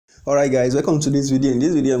Alright guys, welcome to this video. In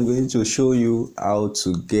this video I'm going to show you how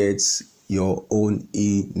to get your own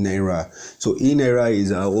enaira. So enaira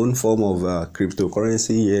is our own form of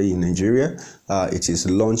cryptocurrency here in Nigeria. It is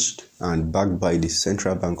launched and backed by the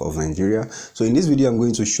Central Bank of Nigeria. So in this video I'm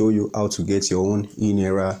going to show you how to get your own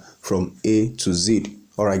enaira from A to Z.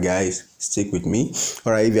 Alright guys, stick with me.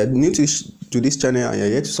 Alright, if you are new to this channel and you're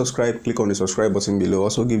yet to subscribe, click on the subscribe button below.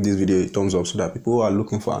 Also give this video a thumbs up so that people who are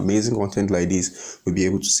looking for amazing content like this will be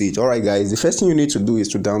able to see it. Alright guys, the first thing you need to do is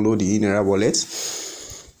to download the enaira wallet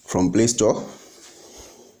from Play Store.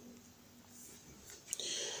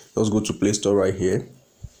 Let's go to Play Store right here.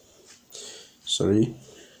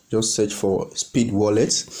 Just search for Speed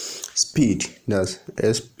Wallet. Speed, that's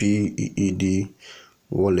SPEED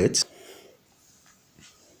wallet.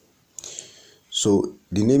 So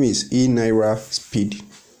the name is enaira Speed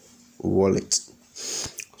Wallet.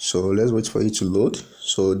 So let's wait for it to load.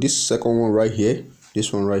 So this second one right here,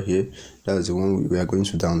 this one right here, that's the one we are going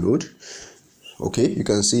to download. Okay, you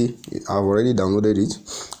can see I've already downloaded it.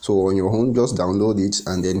 So on your home, just download it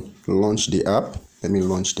and then launch the app. Let me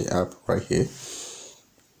launch the app right here.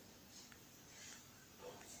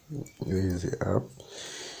 Here is the app.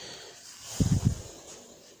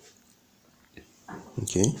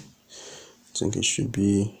 Okay, I think it should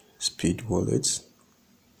be Speed Wallet.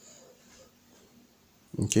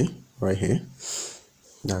 Okay, right here,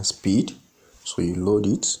 that's Speed. So you load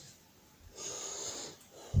it.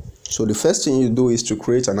 So the first thing you do is to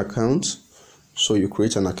create an account. So you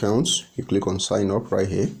create an account, you click on sign up right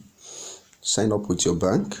here. Sign up with your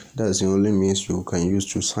bank. That's the only means you can use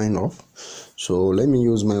to sign up. So let me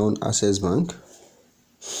use my own Access Bank.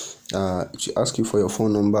 To ask you for your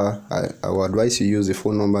phone number, I will advise you use the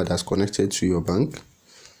phone number that's connected to your bank.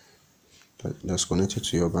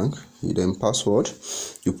 You then password.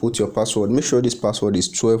 You put your password. Make sure this password is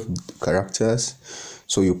 12 characters.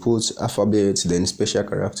 So you put alphabet, then special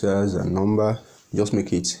characters and number. Just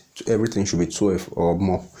make it, everything should be 12 or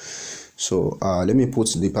more. So let me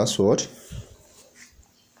put the password.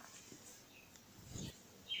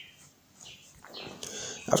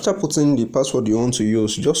 After putting the password you want to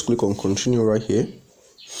use, just click on continue right here.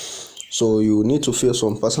 So you need to fill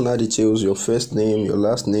some personal details, your first name, your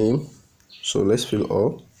last name. So let's fill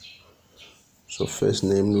all. So first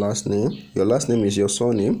name, last name. Your last name is your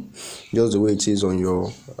surname, just the way it is on your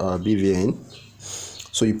BVN.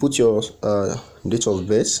 So you put your date of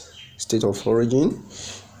birth, state of origin.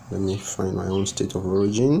 Let me find my own state of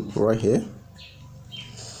origin right here.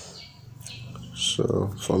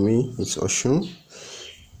 So for me, it's Oshun.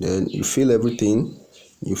 Then you fill everything.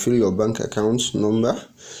 You fill your bank account number,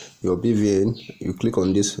 your BVN. You click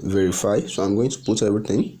on this verify. So I'm going to put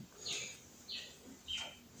everything.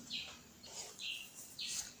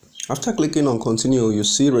 After clicking on continue, you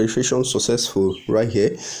see registration successful right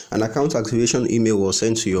here. An account activation email was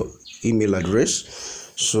sent to your email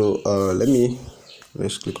address. So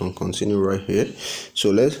let's click on continue right here. So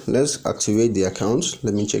let's activate the account.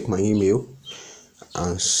 Let me check my email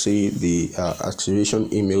and see the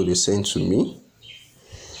activation email they sent to me.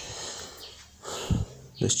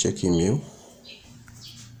 Let's check email.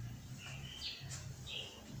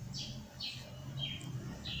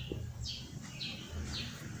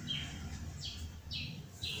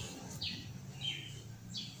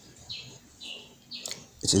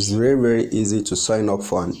 It is very easy to sign up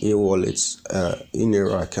for an e-wallet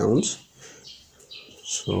enaira account.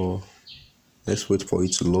 So let's wait for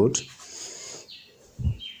it to load.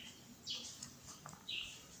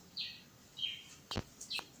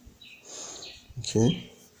 Okay.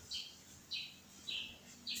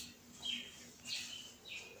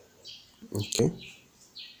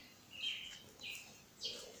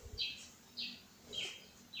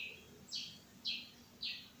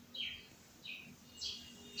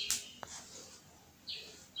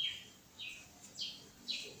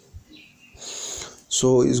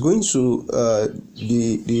 So it's going to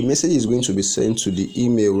the message is going to be sent to the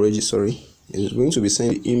email registry. It's going to be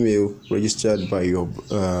sent email registered by your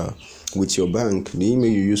with your bank, the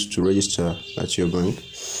email you used to register at your bank.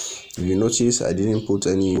 If you notice, I didn't put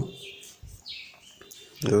any.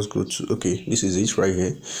 Let's go to, okay, this is it right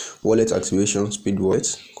here. Wallet activation, Speed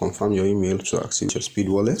Wallet. Confirm your email to activate your Speed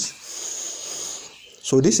Wallet.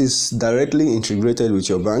 So this is directly integrated with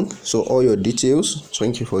your bank. So all your details,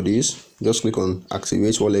 thank you for this. Just click on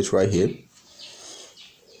activate wallet right here.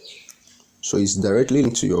 So it's directly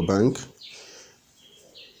linked to your bank.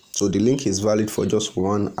 So the link is valid for just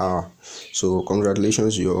 1 hour. So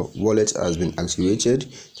congratulations, your wallet has been activated.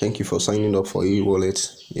 Thank you for signing up for e-wallet.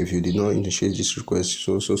 If you did not initiate this request,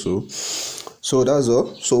 So that's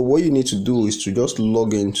all. So what you need to do is to just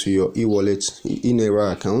log into your e-wallet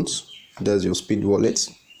enaira account. That's your speed wallet.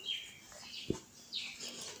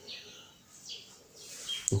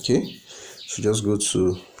 Okay, so just go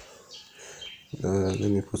to let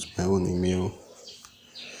me put my own email,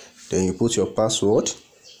 then you put your password,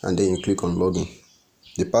 and then you click on login,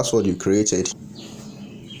 the password you created.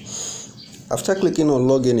 After clicking on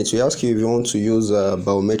login, it will ask you if you want to use a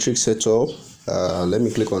biometric setup. Let me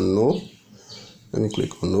click on no.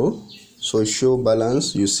 So show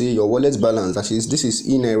balance. You see your wallet balance. That is, this is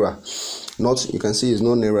enaira. Not, you can see it's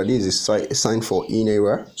not naira. This is signed for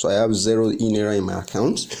enaira. So I have 0 enaira in my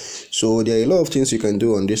account. So there are a lot of things you can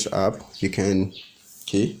do on this app. You can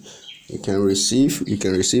receive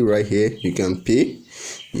right here. You can pay,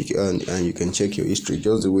 and you can check your history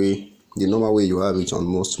just the normal way you have it on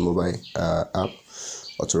most mobile app.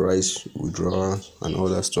 Authorize withdrawal and all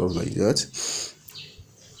that stuff like that.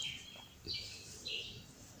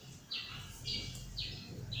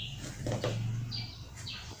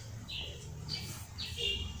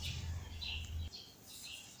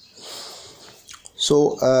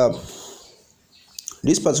 So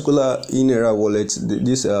this particular enaira wallet,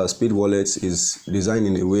 this speed wallet, is designed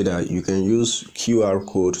in a way that you can use QR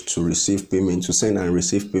code to receive payment, to send and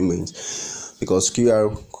receive payment, because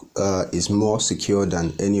QR is more secure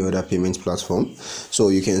than any other payment platform. So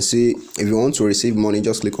you can see, if you want to receive money,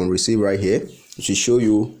 just click on receive right here. It will show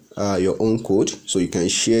you your own code, so you can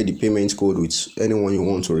share the payment code with anyone you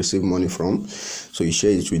want to receive money from. So you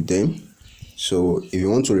share it with them. So if you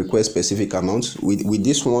want to request specific amounts, with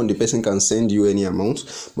this one, the person can send you any amount.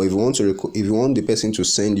 But if you want the person to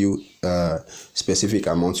send you specific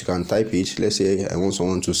amounts, you can type it. Let's say I want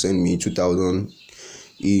someone to send me 2,000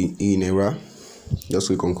 enaira. Just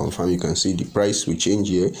click on confirm. You can see the price will change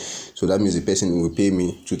here. So that means the person will pay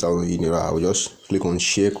me 2,000 enaira. I'll just click on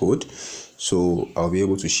share code. So I'll be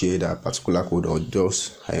able to share that particular code, or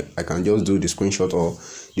just I can just do the screenshot, or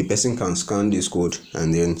the person can scan this code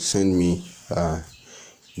and then send me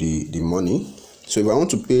the money. So if I want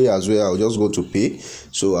to pay as well, I'll just go to pay.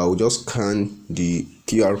 So I'll just scan the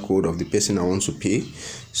QR code of the person I want to pay.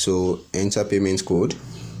 So enter payment code.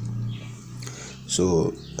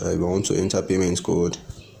 So if I want to enter payment code,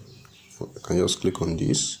 I can just click on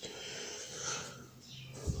this.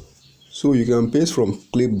 So you can paste from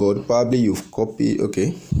clipboard. Probably you've copied.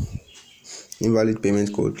 Okay, invalid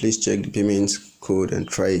payment code. Please check the payment code and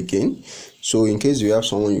try again. So in case you have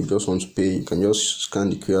someone you just want to pay, you can just scan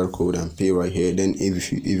the QR code and pay right here. Then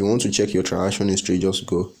if you want to check your transaction history, just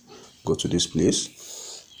go to this place.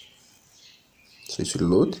 So it will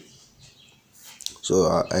load.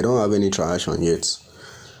 So I don't have any transaction yet.